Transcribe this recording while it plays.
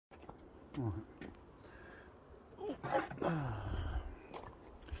Got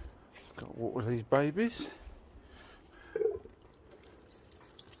to water these babies.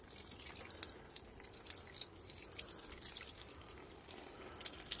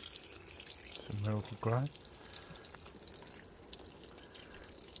 Some miracle grow.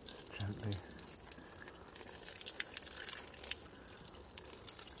 Just gently.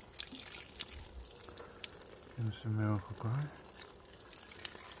 Give them some miracle grow.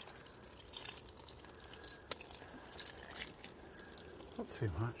 Not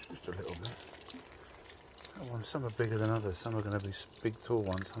too much, just a little bit. That one, some are bigger than others. Some are going to be big, tall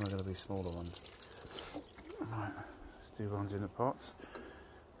ones. Some are going to be smaller ones. Right, let's do ones in the pots.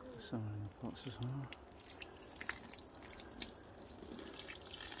 Some in the pots as well.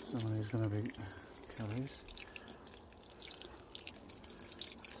 Some of these are going to be kellies.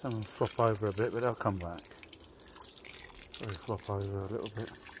 Some will flop over a bit, but they'll come back. Probably flop over a little bit.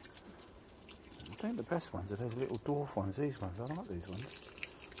 I think the best ones are those little dwarf ones, these ones. I like these ones.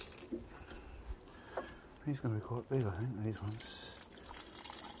 These are going to be quite big, I think, these ones.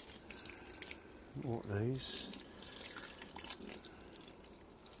 What these?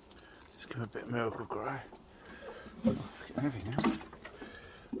 Just give a bit of miracle grow. Oh, it's getting heavy now.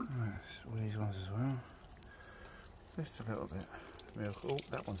 Right, all these ones as well. Just a little bit. Miracle. Oh,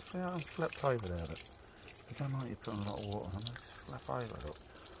 that one's flipped over there, look. I don't like you putting a lot of water on them, just flap over, look.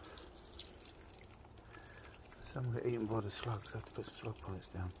 Some get eaten by the slugs, I have to put some slug pellets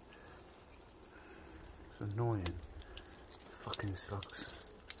down. It's annoying. Fucking slugs.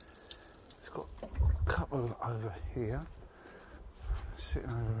 It's got a couple over here. Sitting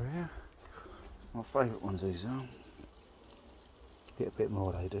over here. My favourite ones these are. Get a bit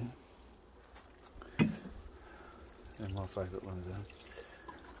more they do. They're my favourite ones there.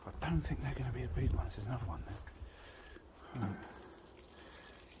 I don't think they're going to be the big ones. There's another one there. Right.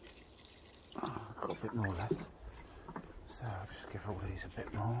 Oh, I've got a bit more left. So I'll just give all these a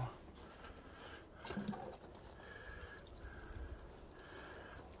bit more.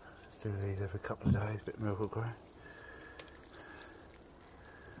 Do these every couple of days, a bit of miracle grow.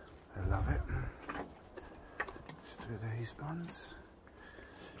 I love it. Just do these ones.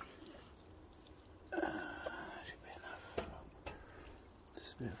 Should be enough.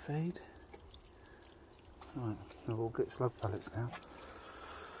 Just a bit of feed. Right, I'll get slug pellets now.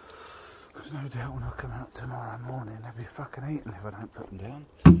 Because no doubt when I come out tomorrow morning they'll be fucking eaten if I don't put them down.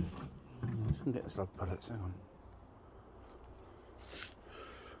 Let's go and get the slug pellets, hang on.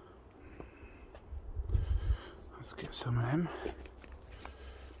 Let's get some of them.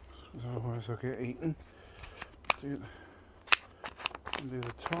 Otherwise I'll get eaten. Do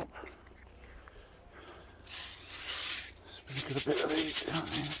the top. Sprinkle a bit of these down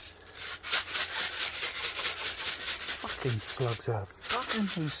here. Fucking slugs are fucking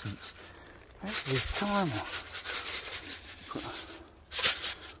nuisance. Every time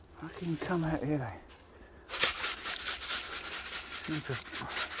I can come out here, they seem to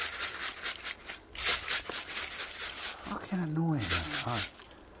fucking annoying.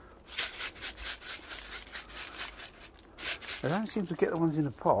 They don't seem to get the ones in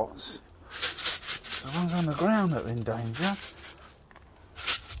the pots. The ones on the ground that are in danger.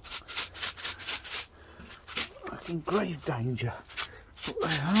 Fucking grave danger. But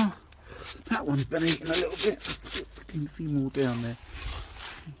they are. That one's been eaten a little bit. Fucking a few more down there.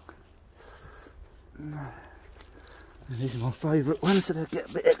 And these are my favourite ones, so they'll get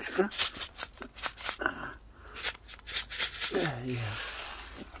a bit extra.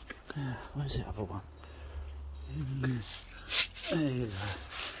 Yeah. Where's the other one? There you go.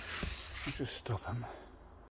 I'll just stop them.